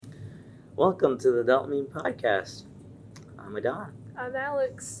Welcome to the Adult Meme Podcast. I'm Adon. I'm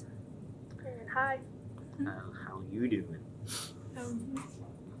Alex. And hi. How you doing? Um,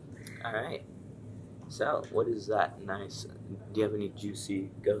 All right. So, what is that nice? Do you have any juicy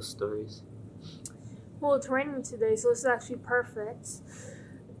ghost stories? well, it's raining today, so this is actually perfect.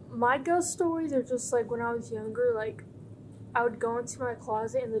 My ghost stories are just like when I was younger, like I would go into my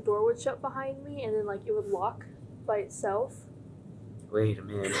closet and the door would shut behind me and then like it would lock by itself. Wait a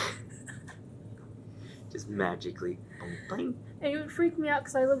minute. Just magically. Bling. And it would freak me out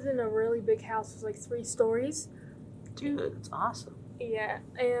because I lived in a really big house. It was like 3 stories. Dude, it's awesome. Yeah,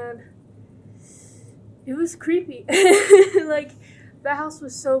 and it was creepy. Like, the house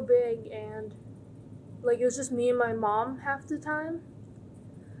was so big and like it was just me and my mom half the time.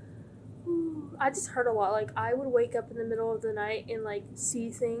 I just heard a lot. Like, I would wake up in the middle of the night and like see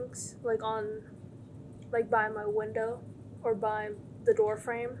things like on, like by my window or by the door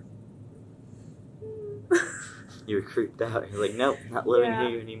frame. You were creeped out. You're like, nope, not living Yeah.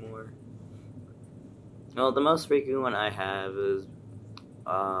 here anymore. Well, the most freaky one I have is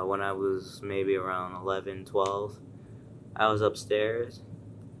when I was maybe around 11, 12. I was upstairs,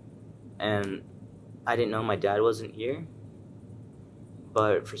 and I didn't know my dad wasn't here.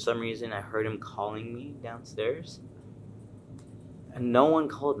 But for some reason, I heard him calling me downstairs, and no one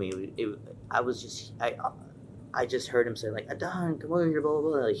called me. I just heard him say like, "Adon, come over here," blah blah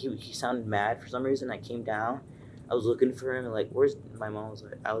blah. Like he sounded mad for some reason. I came down. I was looking for him, and like, where's my mom? Was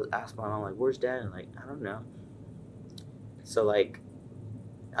like, asked my mom like, "Where's dad?" And like, I don't know. So like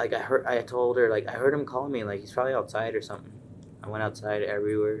I told her like I heard him calling me, like he's probably outside or something. I went outside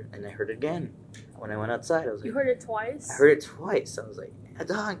everywhere, and I heard it again. When I went outside, I was like, You heard it twice? I heard it twice. I was like,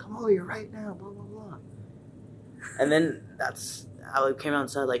 Adon, come over here right now, blah, blah, blah. And then I came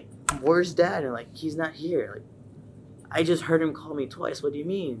outside like, where's dad? And like, he's not here. Like, I just heard him call me twice. What do you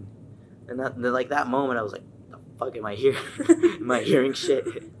mean? And that moment, I was like, the fuck am I hearing? Am I hearing shit?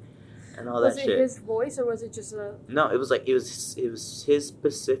 And all Was that it shit. his voice or was it just a... No, it was his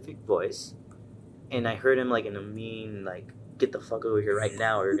specific voice. And I heard him like in a mean, like, get the fuck over here right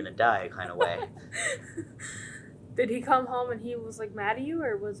now or you're gonna die kind of way. Did he come home and he was like mad at you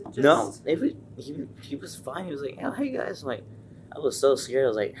or was it just... No, he was fine. He was like, oh, hey guys. I'm like, I was so scared. I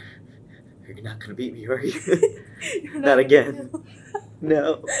was like, you're not gonna beat me, are you? You're Not again. gonna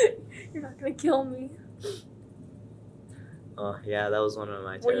No. You're not gonna kill me. Oh yeah, that was one of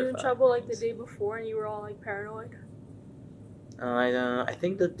my. Were you in terrifying trouble like the ones. day before and you were all like paranoid? I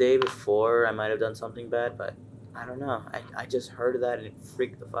think the day before I might have done something bad, but I don't know. I just heard that and it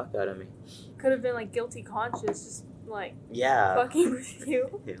freaked the fuck out of me. Could have been like guilty conscience, just like Yeah. fucking with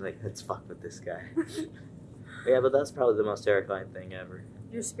you. Yeah, like let's fuck with this guy. Yeah, but that's probably the most terrifying thing ever.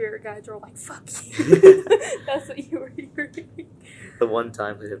 Your spirit guides are like, fuck you. That's what you were hearing. The one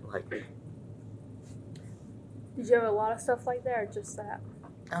time I didn't like it. Did you have a lot of stuff like that or just that?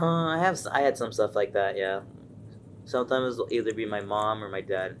 I had some stuff like that. Yeah. Sometimes it'll either be my mom or my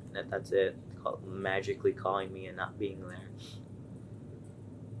dad. That's it. Magically calling me and not being there.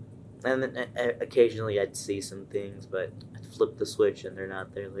 And then occasionally I'd see some things, but I'd flip the switch and they're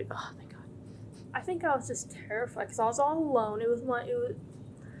not there. Like, oh, thank God. I think I was just terrified because I was all alone.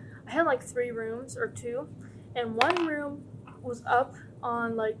 I had like 3 rooms or 2, and one room was up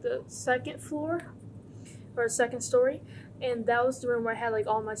on like the 2nd floor or 2nd story, and that was the room where I had like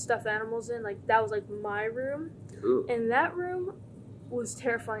all my stuffed animals in. Like that was like my room, Ooh. and that room was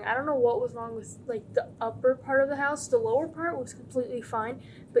terrifying. I don't know what was wrong with like the upper part of the house. The lower part was completely fine,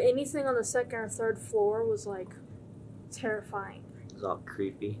 but anything on the 2nd or 3rd floor was like terrifying. It was all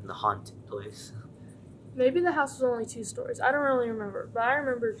creepy. The haunted place. Maybe the house was only 2 stories. I don't really remember, but I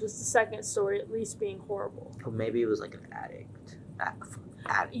remember just the 2nd story at least being horrible. Or maybe it was like an attic.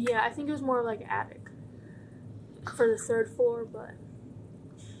 Attic. Yeah, I think it was more like attic for the 3rd floor, but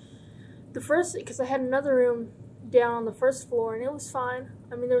the first, because I had another room down on the 1st floor and it was fine.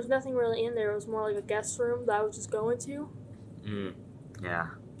 I mean, there was nothing really in there. It was more like a guest room that I was just going to. Yeah.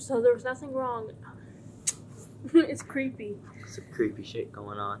 So there was nothing wrong. It's creepy. Some creepy shit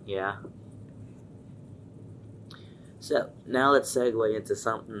going on. Yeah. So, now let's segue into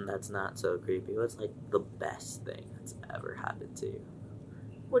something that's not so creepy. What's, like, the best thing that's ever happened to you?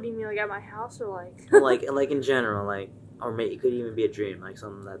 What do you mean, like at my house or like? Well, like in general, like, or maybe it could even be a dream, like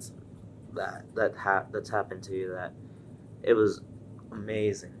something that's happened to you that it was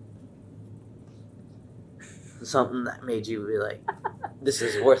amazing. Something that made you be like, this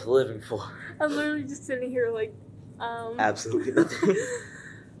is worth living for. I'm literally just sitting here like, Absolutely nothing.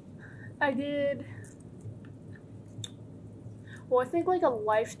 I did. Well, I think like a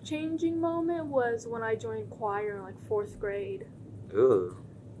life-changing moment was when I joined choir in like 4th grade. Ooh.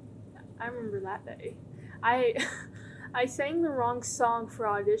 I remember that day. I I sang the wrong song for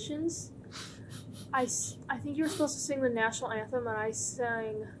auditions. I think you were supposed to sing the national anthem, and I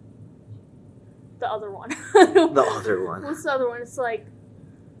sang the other one. The other one. What's the other one? It's like,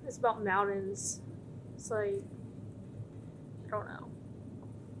 it's about mountains. It's like, I don't know.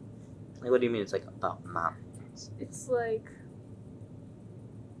 Like, what do you mean it's like about mountains? It's like,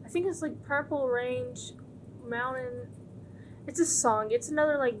 I think it's like Purple Range Mountain. It's a song. It's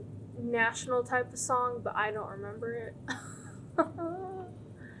another like national type of song, but I don't remember it.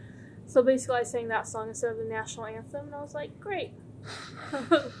 So basically I sang that song instead of the national anthem, and I was like, great.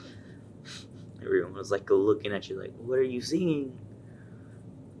 Everyone was like looking at you like, what are you singing?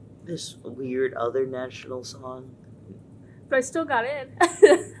 This weird other national song? But I still got in.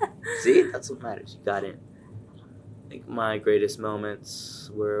 See, that's what matters. You got in. I think my greatest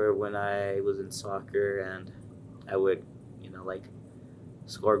moments were when I was in soccer and I would, like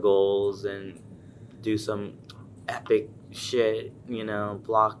score goals and do some epic shit,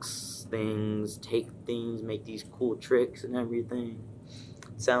 blocks things, take things, make these cool tricks and everything.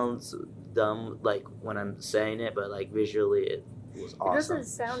 It sounds dumb, like, when I'm saying it, but, like, visually it was awesome. It doesn't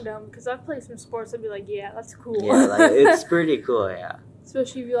sound dumb, because I've played some sports, I'd be like, yeah, that's cool. Yeah, like, it's pretty cool, yeah.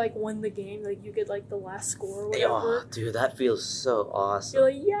 Especially if you, like, win the game, like, you get, like, the last score or whatever. Oh, dude, that feels so awesome. You're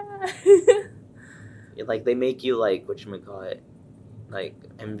like, yeah. Like, they make you, like, whatchamacallit, like,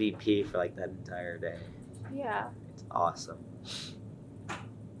 MVP for, like, that entire day. Yeah. It's awesome.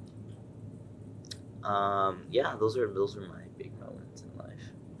 Yeah, those are my big moments in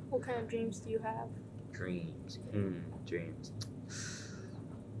life. What kind of dreams do you have? Dreams. Dreams.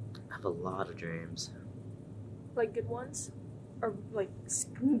 I have a lot of dreams. Like good ones? Or like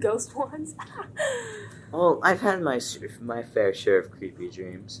ghost ones? Well, I've had my fair share of creepy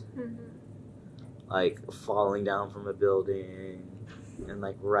dreams. Mm-hmm. Like falling down from a building and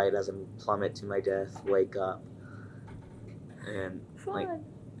like right as I plummet to my death, wake up. And Fun. like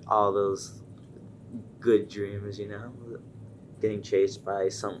all those good dreams, getting chased by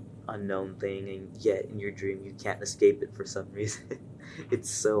some unknown thing, and yet in your dream you can't escape it for some reason. It's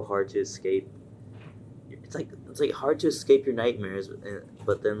so hard to escape. It's like hard to escape your nightmares,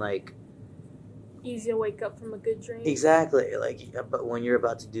 but then like easy to wake up from a good dream. Exactly, like, but when you're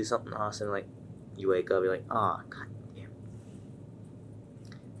about to do something awesome, like you wake up, you're like, oh god damn.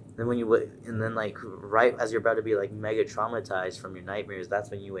 Then and then like right as you're about to be like mega traumatized from your nightmares,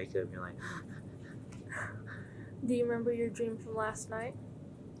 that's when you wake up and you're like. Do you remember your dream from last night?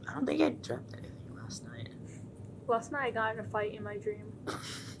 I don't think I dreamt anything last night. Last night I got in a fight in my dream.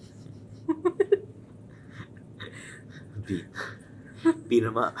 Beat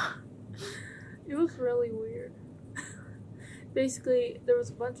him up. It was really weird. Basically, there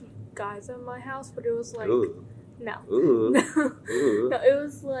was a bunch of guys at my house, but it was like... Ooh. No. Ooh. Ooh. No, it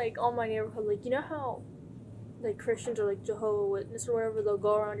was like all my neighborhood. Like, you know how like Christians or like Jehovah's Witness or whatever, they'll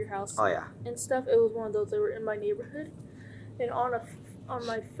go around your house and stuff? It was one of those. They were in my neighborhood. And on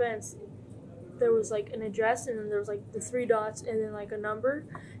my fence, there was like an address, and then there was like the 3 dots and then like a number.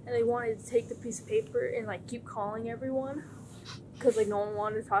 And they wanted to take the piece of paper and like keep calling everyone because like no one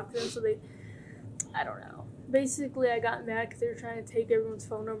wanted to talk to them. So I don't know. Basically, I got mad because they were trying to take everyone's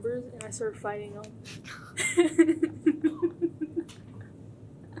phone numbers, and I started fighting them.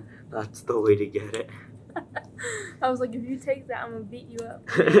 That's the way to get it. I was like, if you take that, I'm gonna beat you up.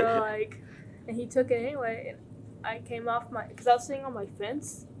 And they were like, and he took it anyway. And I came off because I was sitting on my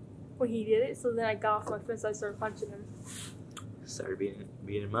fence when he did it. So then I got off my fence. I started punching him. Started beating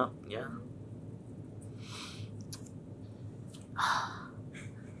him up. Yeah.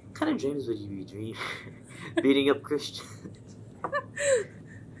 What kind of dreams would you be dreaming? Beating up Christians.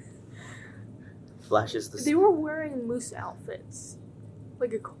 Flashes the. They were wearing moose outfits,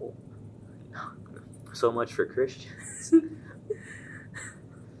 like a cult. So much for Christians. And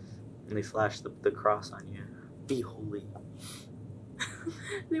they flash the cross on you. Be holy.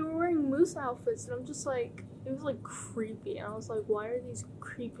 They were wearing moose outfits, and I'm just like, it was like creepy. And I was like, why are these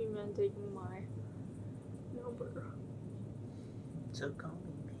creepy men taking my number? So call me.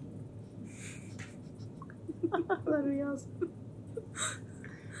 That'd be awesome.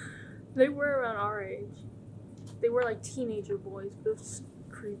 They were around our age. They were like teenager boys, but it was just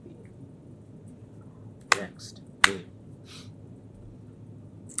creepy. Next. Me.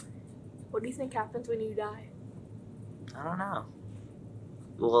 What do you think happens when you die? I don't know.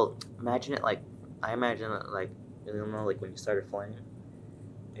 Well, imagine it like, I imagine it like, like when you start a flame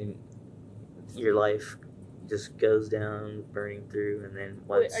and your life just goes down, burning through, and then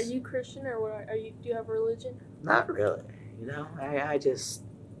once... Wait, are you Christian or what? Do you have a religion? Not really. I just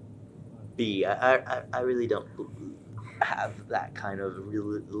be. I really don't. have that kind of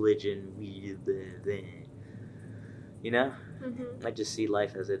religion. You know, Mm-hmm. I just see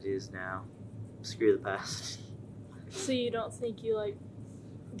life as it is now. Screw the past. So you don't think you like?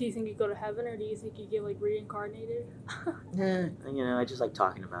 Do you think you go to heaven, or do you think you get like reincarnated? You know, I just like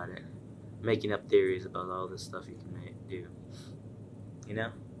talking about it, making up theories about all this stuff you can do. You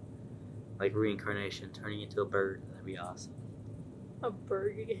know, like reincarnation, turning into a bird. That'd be awesome. A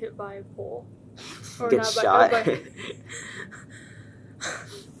bird, you get hit by a pole. Or Get not shot.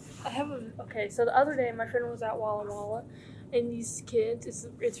 I have okay. So the other day, my friend was at Walla Walla, and these kids, it's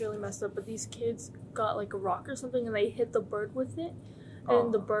really messed up, but these kids got like a rock or something, and they hit the bird with it,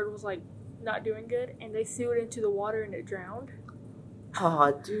 and the bird was like not doing good, and they threw it into the water, and it drowned.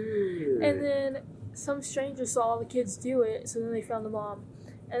 Oh, dude. And then some stranger saw all the kids do it, so then they found the mom,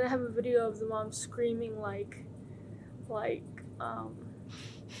 and I have a video of the mom screaming like, what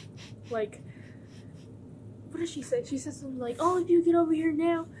did she say? She said something like, "All of you get over here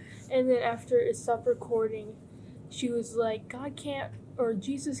now." And then after it stopped recording, she was like, "God can't, or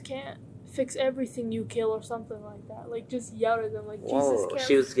Jesus can't fix everything you kill," or something like that. Like, just yelled at them, like, Jesus can't.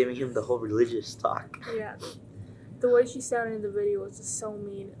 She was giving him the whole religious talk. Yeah. The way she sounded in the video was just so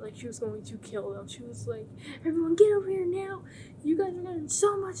mean. Like, she was going to kill them. She was like, "Everyone get over here now. You guys are in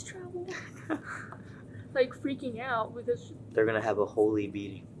so much trouble." Like, freaking out because... They're going to have a holy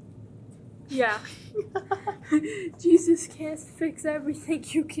beating. Yeah. Jesus can't fix everything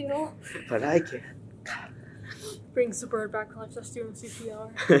you kill. But I can. Brings the bird back to life. That's doing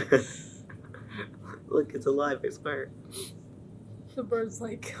CPR. Look, it's alive, I swear. The bird's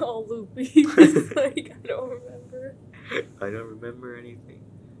like all loopy. He's like, I don't remember. I don't remember anything.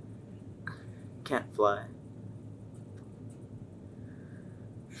 Can't fly.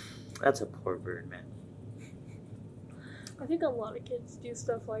 That's a poor bird, man. I think a lot of kids do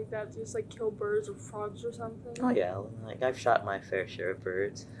stuff like that, just like kill birds or frogs or something. Oh yeah, like I've shot my fair share of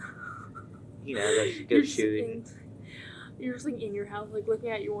birds. You know, go shooting. You're just like in your house, like looking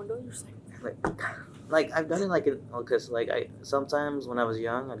out your window. You're just like I've done it because I sometimes when I was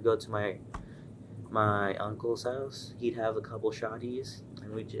young I'd go to my uncle's house. He'd have a couple shotties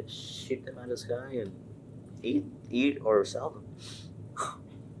and we'd just shoot them out of the sky and eat or sell them.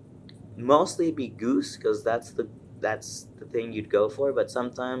 Mostly it'd be goose because that's the thing you'd go for, but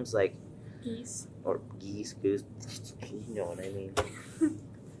sometimes like geese or goose, you know what I mean.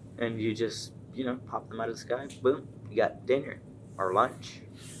 And you just pop them out of the sky. Boom, you got dinner or lunch.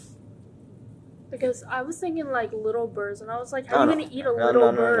 Because I was thinking like little birds, and I was like, how are you gonna eat a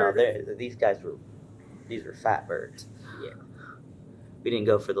little bird? No. These were fat birds. Yeah. We didn't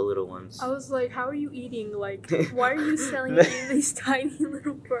go for the little ones. I was like, how are you eating? Like, why are you selling me these tiny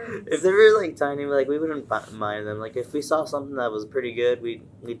little birds? If they were like tiny, like we wouldn't mind them. Like if we saw something that was pretty good,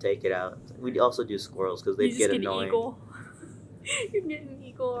 we'd take it out. We'd also do squirrels because they'd get annoying. Eagle. You get an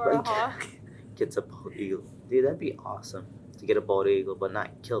eagle or a hawk. Gets a bald eagle, dude. That'd be awesome to get a bald eagle, but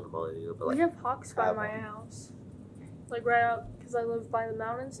not kill the bald eagle. But we have hawks by my house, like right out because I live by the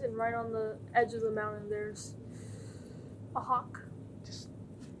mountains, and right on the edge of the mountain there's a hawk. Just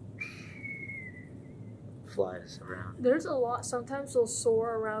flies around. There's a lot. Sometimes they'll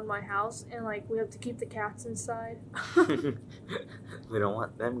soar around my house, and like we have to keep the cats inside. We don't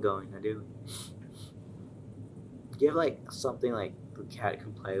want them going, do we? Do you have like something like the cat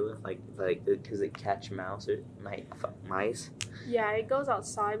can play with, like because it catch mouse or mice? Yeah, it goes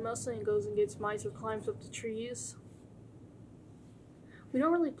outside mostly and goes and gets mice or climbs up the trees. We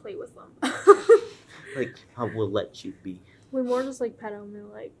don't really play with them. Like, I will let you be. We more just like pet them and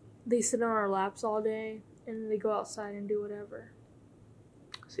like they sit on our laps all day and they go outside and do whatever.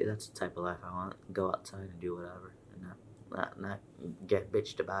 See, that's the type of life I want. Go outside and do whatever, and not get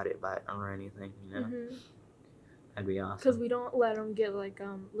bitched about it or anything. Mm-hmm. That'd be awesome. Because we don't let them get like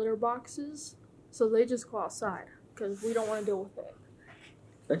litter boxes, so they just go outside because we don't want to deal with it.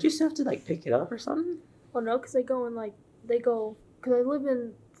 Don't you still have to like pick it up or something? Well, no, because because I live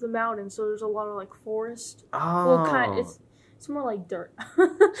in the mountains, so there's a lot of like forest. Oh, well, it's more like dirt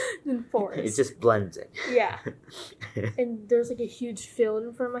than forest. It just blends it. Yeah, and there's like a huge field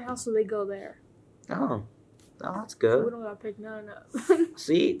in front of my house, so they go there. Oh, that's good. So we don't gotta pick none up.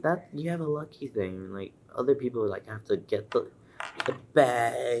 See, that you have a lucky thing. Like other people like have to get the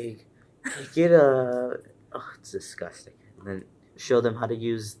bag, pick it up. Oh, it's disgusting. And then show them how to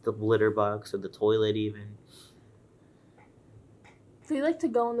use the litter box or the toilet even. They like to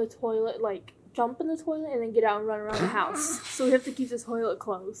go in the toilet, like jump in the toilet and then get out and run around the house. So we have to keep the toilet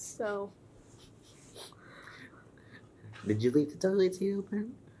closed. So. Did you leave the toilet seat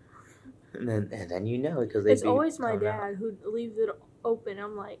open? And then because it's always my dad who leaves it open.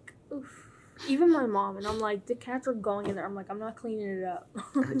 I'm like, oof. Even my mom, and I'm like, the cats are going in there. I'm like, I'm not cleaning it up.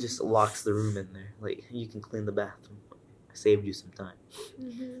 It just locks the room in there. Like, you can clean the bathroom. I saved you some time.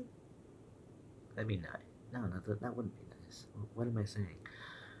 Mm-hmm. That'd be nice. No, that wouldn't be nice. What am I saying?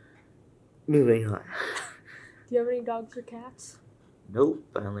 Moving on. Do you have any dogs or cats? Nope,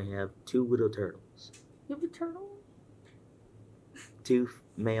 I only have 2 widow turtles. You have a turtle? 2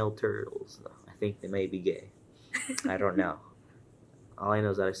 male turtles, though. I think they may be gay. I don't know. All I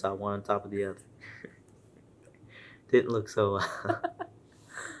know is that I saw one on top of the other. Didn't look so... Are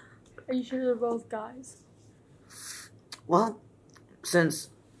you sure they're both guys? Well,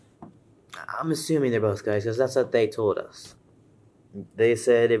 since... I'm assuming they're both guys, because that's what they told us. They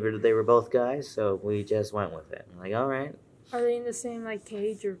said they were both guys, so we just went with it. I'm like, alright. Are they in the same, like,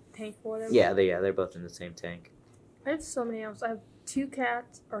 cage or tank or whatever? Yeah, they're both in the same tank. I have so many animals. I have 3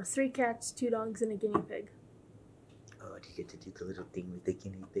 cats, 2 dogs, and a guinea pig. Oh, do you get to do the little thing with the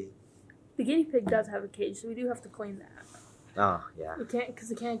guinea pig? The guinea pig does have a cage, so we do have to clean that. Oh, yeah.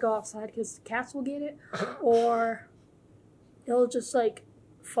 It can't go outside because the cats will get it, or it'll just, like,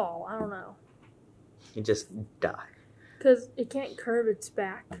 fall. I don't know. You just die. Because it can't curve its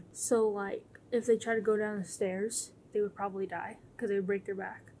back, so, like, if they try to go down the stairs, they would probably die because they would break their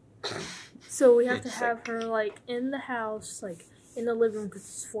back. So we have to have her, like, in the house, like, in the living room because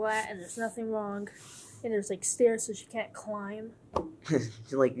it's flat and there's nothing wrong. And there's, like, stairs so she can't climb.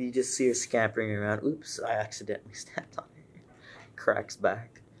 Like, you just see her scampering around. Oops, I accidentally stepped on her. Cracks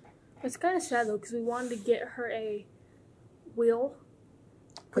back. It's kind of sad, though, because we wanted to get her a wheel.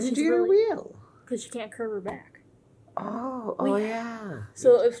 What did you get a wheel? Because she can't curve her back. Oh, yeah.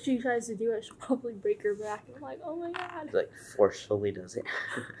 So if she tries to do it, she'll probably break her back. And I'm like, oh my god. Like, forcefully does it.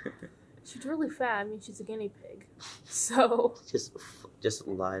 She's really fat. I mean, she's a guinea pig. So. Just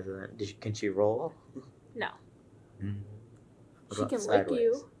lies in it. Can she roll? No. Mm. She can lick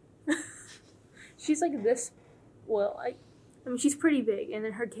you. She's like this. Well, I mean, she's pretty big, and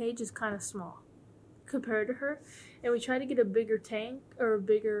then her cage is kind of small compared to her. And we tried to get a bigger tank, or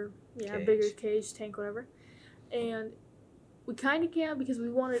bigger cage, tank, whatever. And we kind of can't because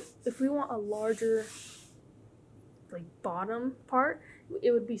if we want a larger, like, bottom part,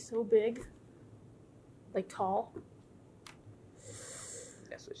 it would be so big, like, tall.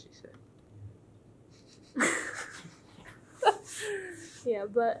 That's what she said. Yeah,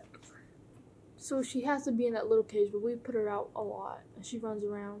 but so she has to be in that little cage, but we put her out a lot, and she runs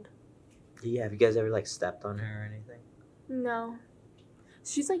around. Yeah, have you guys ever, like, stepped on her or anything? No.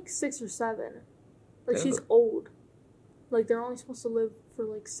 She's, like, 6 or 7. Like, she's old. Like, they're only supposed to live for,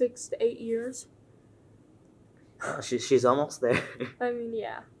 like, 6 to 8 years. Oh, she's almost there. I mean,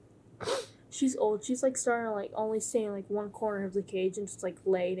 yeah. She's old. She's, like, starting to, like, only stay in, like, one corner of the cage and just, like,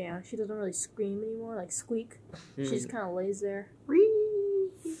 lay down. She doesn't really scream anymore, like, squeak. She just kind of lays there.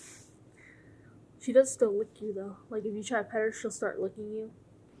 She does still lick you, though. Like, if you try to pet her, she'll start licking you.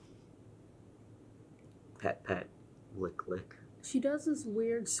 Pet, lick. She does this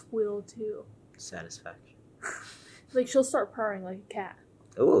weird squeal, too. Satisfaction. Like, she'll start purring like a cat.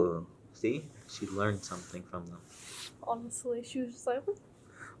 Oh, see? She learned something from them. Honestly, she was just like,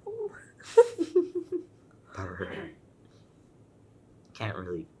 oh. Purr. Can't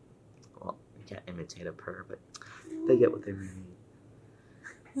really, well, you can't imitate a purr, but they get what they really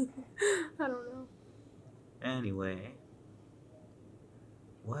need. I don't know. Anyway,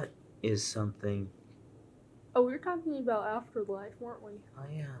 what is something... Oh, we were talking about afterlife, weren't we? Oh,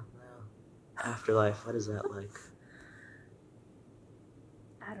 yeah, well, afterlife, what is that like?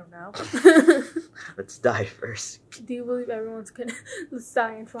 I don't know. Let's die first. Do you believe everyone's gonna... Let's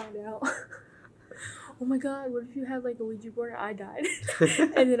die and find out. Oh my god, what if you had, like, a Ouija board and I died?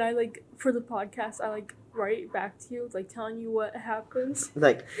 And then I, like, for the podcast, I, like, write back to you, like, telling you what happens.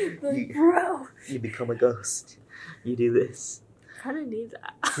 Like bro! You become a ghost. You do this. I kind of need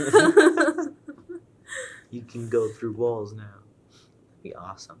that. You can go through walls now. That'd be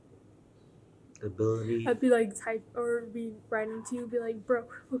awesome. The ability... I'd be, like, be writing to you, be like, bro,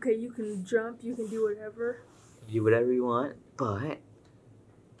 okay, you can jump, you can do whatever. Do whatever you want, but...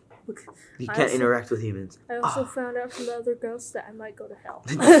 You can't interact with humans. I also found out from the other ghosts that I might go to hell.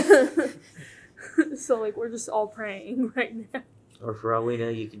 So, like, we're just all praying right now. Or for all we know,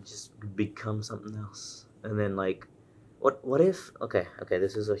 you could just become something else. And then, like, what if... Okay,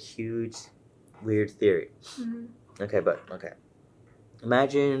 this is a huge, weird theory. Mm-hmm. Okay.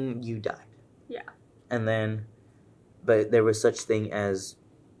 Imagine you died. Yeah. And then... But there was such thing as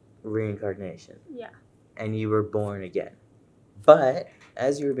reincarnation. Yeah. And you were born again. But...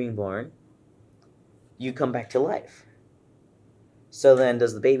 As you were being born, you come back to life. So then,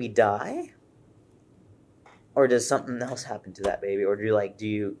 does the baby die? Or does something else happen to that baby? Or do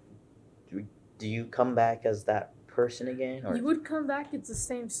you do you come back as that person again? Or You would come back as the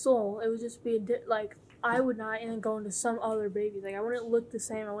same soul. It would just be I would not and go into some other baby. Like I wouldn't look the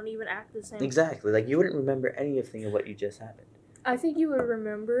same. I wouldn't even act the same. exactly, like you wouldn't remember anything of what you just happened. I think you would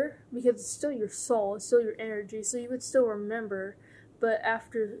remember because it's still your soul, it's still your energy, so you would still remember. But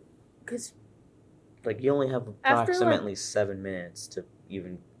because Like you only have After, approximately 7 minutes to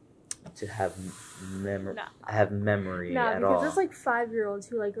even to have memory Nah. at because all. there's like 5-year-olds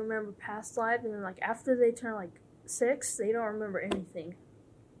who like remember past lives, and then like after they turn like 6, they don't remember anything.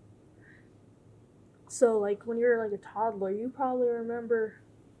 So like when you're like a toddler, you probably remember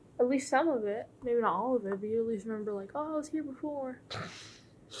at least some of it, maybe not all of it, but you at least remember like, oh, I was here before.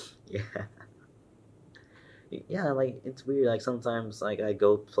 Yeah. Yeah, like it's weird. Like sometimes, like I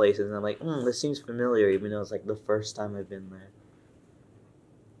go places and I'm like, this seems familiar, even though it's like the first time I've been there.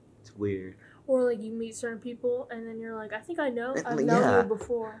 It's weird. Or like you meet certain people and then you're like, I think I've known Yeah. you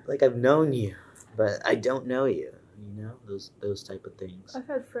before. Like I've known you, but I don't know you. You know, those type of things. I've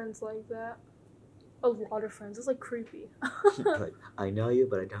had friends like that. A lot of friends. It's like creepy. Like I know you,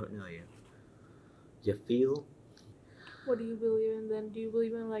 but I don't know you. You feel? What do you believe in then? Do you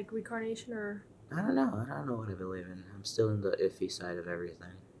believe in like reincarnation or? I don't know. I don't know what I believe in. I'm still in the iffy side of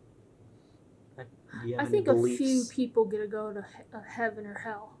everything. Do you have I any think beliefs? a few people get to go to heaven or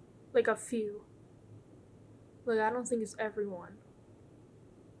hell. Like a few. Like I don't think it's everyone.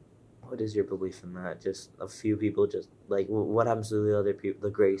 What is your belief in that? Just a few people just, like, what happens to the other people?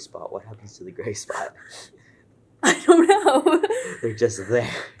 The gray spot. What happens to the gray spot? I don't know. They're just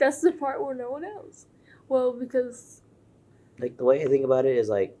there. That's the part where no one knows. Well, because... Like, the way I think about it is,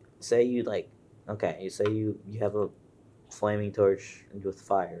 like, say you, like, okay, you say you have a flaming torch with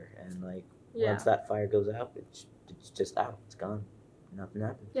fire, and, like, once that fire goes out, it's just out. It's gone. Nothing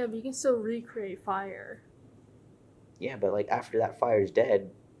happens. Yeah, but you can still recreate fire. Yeah, but, like, after that fire's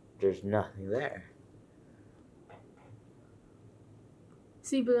dead, there's nothing there.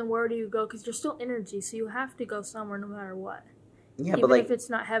 See, but then where do you go? Because you're still energy, so you have to go somewhere no matter what. Yeah, Even but, like, if it's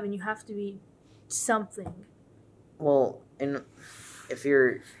not heaven, you have to be something. well, and if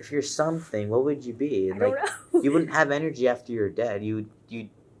you're something, what would you be? I don't know. You wouldn't have energy after you're dead.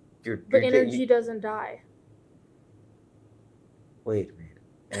 But energy doesn't die. Wait a minute.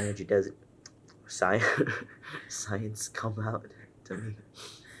 Energy doesn't. Science come out to me.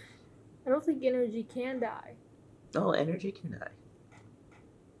 I don't think energy can die. No, energy can die.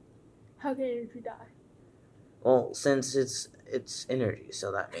 How can energy die? Well, since it's energy,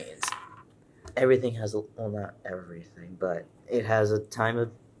 so that means everything has not everything, but it has a time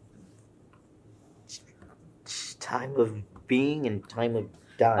of being and time of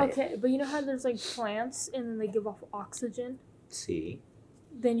dying. Okay, but you know how there's like plants and then they give off oxygen? See?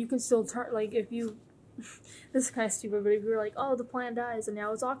 Then you can still turn, like if you, this is kind of stupid, but if you're like, oh, the plant dies and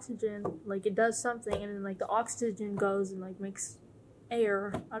now it's oxygen, like it does something and then like the oxygen goes and like makes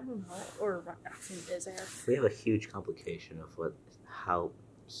air, I don't know, or oxygen is air. We have a huge complication of how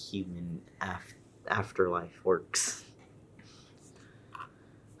human afterlife works.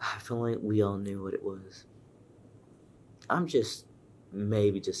 I feel like we all knew what it was. I'm just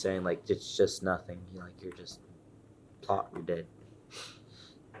saying, like, it's just nothing. You're just plot, you're dead.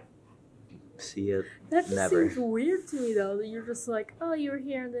 See ya. That just Never. seems weird to me though, that you're just like, oh, you were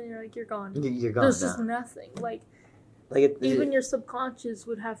here and then you're like, you're gone. You're gone. There's now. just nothing. Like even your subconscious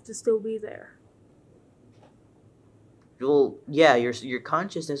would have to still be there. Well, yeah, your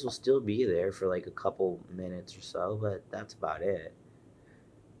consciousness will still be there for like a couple minutes or so, but that's about it.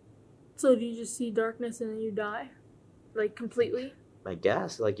 So do you just see darkness and then you die? Like completely? I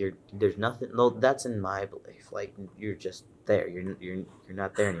guess there's nothing. No, that's in my belief. Like you're just there. You're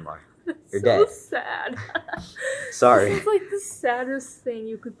not there anymore. You're so dead. Sad. Sorry. It's like the saddest thing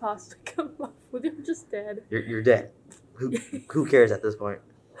you could possibly come up with. You're just dead. You're dead. Who cares at this point?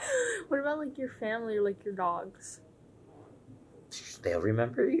 What about like your family or like your dogs? They'll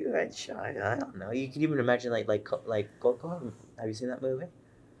remember you. I don't know. You can even imagine like Coco. Have you seen that movie?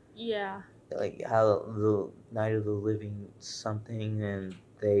 Yeah. Like how the Night of the Living something, and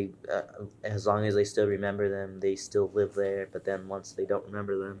they as long as they still remember them, they still live there. But then once they don't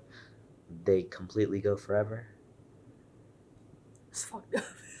remember them, they completely go forever. It's fucked up.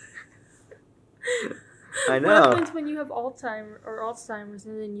 I know. What happens when you have Alzheimer's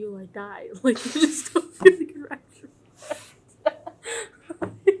and then you like die? Like you just don't feel like you're actually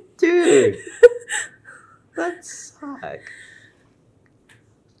Dude, that sucks.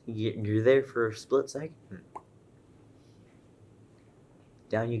 You're there for a split second.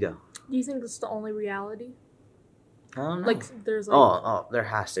 Down you go. Do you think that's the only reality? I don't know. Like there's like there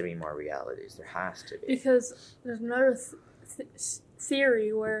has to be more realities. There has to be. because there's another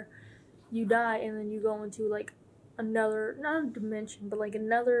theory where you die and then you go into like another, not a dimension, but like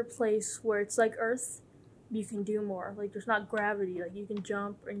another place where it's like Earth. You can do more. Like there's not gravity. Like you can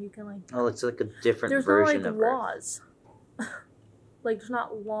jump and you can like. Oh, it's like a different there's version no of like Earth. laws. Like there's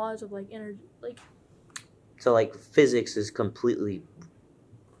not laws of like energy. Like. So like physics is completely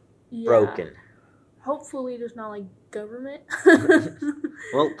Yeah. broken. Hopefully there's not like government.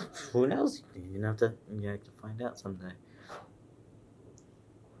 Well, who knows? You have to find out someday.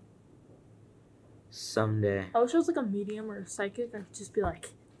 Someday. I wish I was like a medium or a psychic. I could just be like,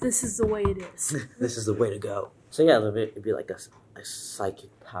 this is the way it is. This is the way to go. So yeah, it'd be like a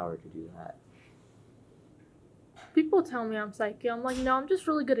psychic power to do that. People tell me I'm psychic. I'm like, no, I'm just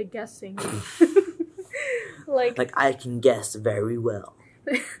really good at guessing. like I can guess very well.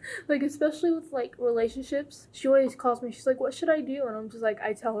 like especially with like relationships. She always calls me. She's like, what should I do? And I'm just like,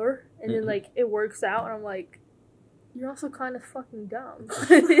 I tell her, and then like it works out, and I'm like, you're also kind of fucking dumb.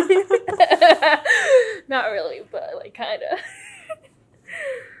 Not really, but like kind of.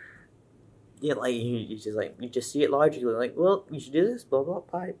 Yeah, like you just see it logically. Like, well, you should do this. Blah blah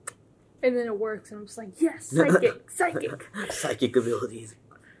pipe. And then it works, and I'm just like, yes, psychic. Psychic abilities.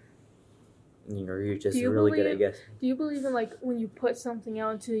 You're just Do you really good believe- at guessing. Do you believe in like when you put something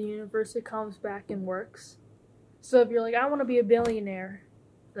out into the universe, it comes back and works? So if you're like, I want to be a billionaire,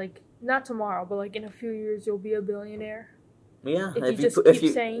 like not tomorrow, but like in a few years, you'll be a billionaire. Yeah, If you just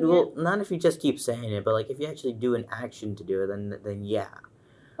keep saying well, not if you just keep saying it, but like if you actually do an action to do it, then yeah.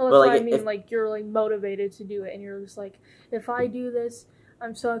 Well, that's Well, what like, I mean. if- Like you're like motivated to do it, and you're just like, if I do this,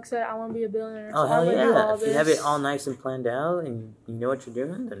 I'm so excited. I want to be a billionaire. Oh so hell I'm gonna do yeah! all If you have it this. all nice and planned out, and you know what you're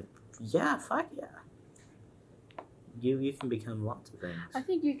doing, then yeah, fuck yeah. You can become lots of things. I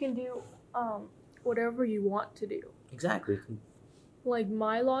think you can do whatever you want to do. Exactly. Like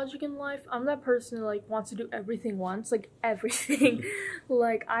my logic in life, I'm that person who like wants to do everything once, like everything.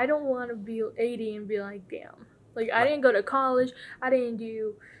 Like I don't want to be 80 and be like, damn. Like I didn't go to college. I didn't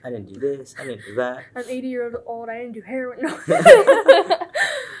do this. I didn't do that. I'm 80 years old. I didn't do heroin. No. I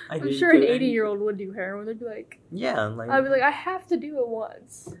I'm didn't sure an do 80-year-old would do heroin. They'd be like, Yeah, like I'd be like, I have to do it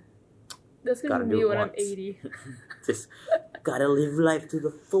once. That's gonna Gotta be do me it when I'm once. 80. just gotta live life to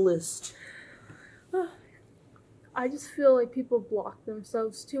the fullest. I just feel like people block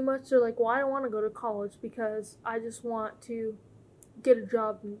themselves too much. They're like, well, I don't want to go to college because I just want to get a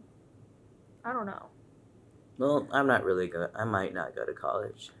job. And I don't know. Well, I'm not really gonna. I might not go to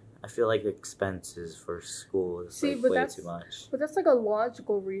college. I feel like the expenses for school is See, like but way that's- too much. But that's like a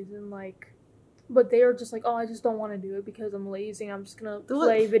logical reason. Like, but they are just like, oh, I just don't want to do it because I'm lazy. I'm just gonna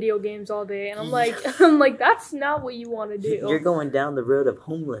play video games all day. And I'm like, that's not what you want to do. You're going down the road of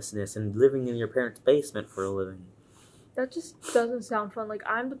homelessness and living in your parents' basement for a living. That just doesn't sound fun. Like,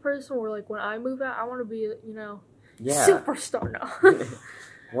 I'm the person where, like, when I move out, I want to be, Yeah. superstar now.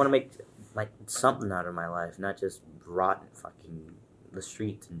 I want to make like something out of my life, not just rot in fucking the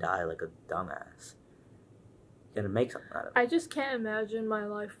streets and die like a dumbass. Gotta make something out of it. I just can't imagine my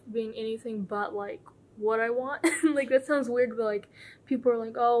life being anything but, like, what I want. Like, that sounds weird, but, like, people are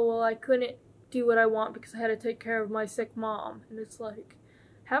like, oh, well, I couldn't do what I want because I had to take care of my sick mom. And it's like,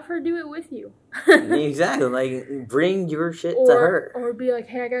 have her do it with you. Exactly, like bring your shit to her. Or be like,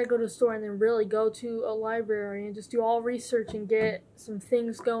 hey, I gotta go to the store, and then really go to a library and just do all research and get some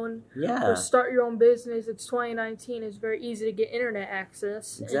things going. Yeah, Or start your own business. It's 2019. It's very easy to get internet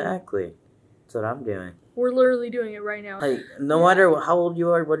access. and exactly. That's what I'm doing. We're literally doing it right now. Like, no matter how old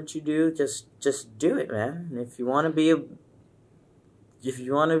you are, what did you do? Just do it, man. And if you want to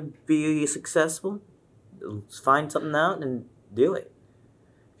be successful, find something out and do it.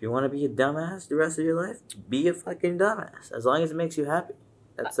 If you want to be a dumbass the rest of your life, be a fucking dumbass. As long as it makes you happy.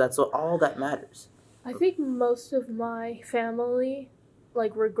 That's all that matters. I think most of my family,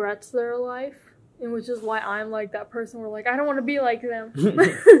 like, regrets their life. And which is why I'm, like, that person where, like, I don't want to be like them.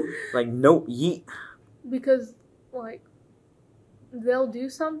 Like, nope, yeet. Because, like, they'll do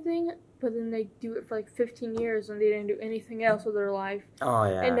something, but then they do it for, like, 15 years and they didn't do anything else with their life. Oh,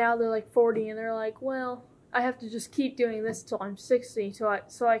 yeah. And now they're, like, 40 and they're like, well, I have to just keep doing this till I'm 60 so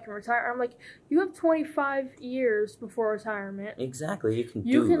I can retire. I'm like, you have 25 years before retirement. Exactly. You can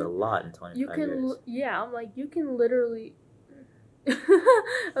You do can- a lot in 25 years. Yeah, I'm like, you can literally... I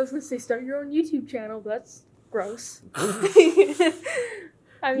was going to say start your own YouTube channel, but that's gross.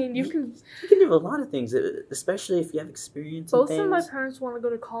 I mean, you can... You can do a lot of things, especially if you have experience in Both things. of my parents want to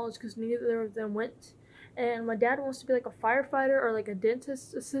go to college because neither of them went. And my dad wants to be like a firefighter or like a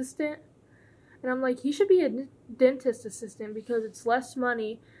dentist assistant. And I'm like, he should be a dentist assistant because it's less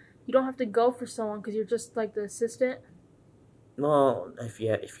money. You don't have to go for someone because you're just like the assistant. Well, if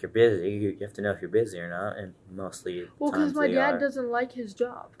you're busy, you have to know if you're busy or not, and mostly Well, because times my they dad are. doesn't like his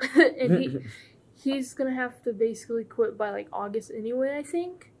job, and he's gonna have to basically quit by like August anyway, I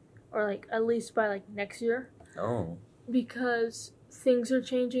think, or like at least by like next year, Oh, because things are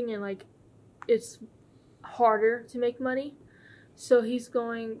changing and like it's harder to make money. So he's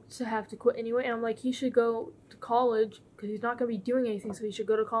going to have to quit anyway, and I'm like, he should go to college because he's not gonna be doing anything. So he should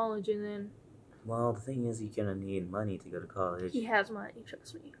go to college, and then well, the thing is, you're gonna need money to go to college. he has money.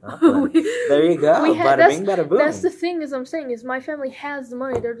 Trust me. Oh, there you go. Bada bing, bada boom. That's the thing is I'm saying is my family has the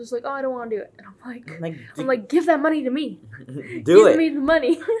money. They're just like, oh, I don't want to do it, and I'm like, give that money to me. Give me the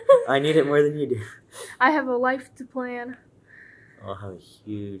money. I need it more than you do. I have a life to plan. I'll have a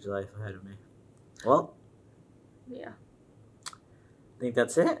huge life ahead of me. Well, Yeah. I think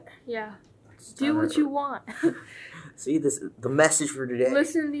that's it. Yeah. Do what you want. See, this is the message for today.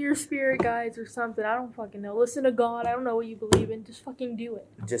 Listen to your spirit guides or something. I don't fucking know. Listen to God. I don't know what you believe in. Just fucking do it.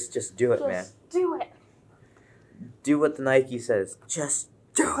 Just do it, Just man. do it. Do what the Nike says. Just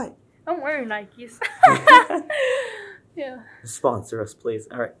do it. I'm wearing Nikes. Yeah. Sponsor us, please.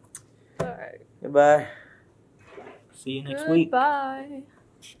 All right. All right. Goodbye. See you next week. Bye.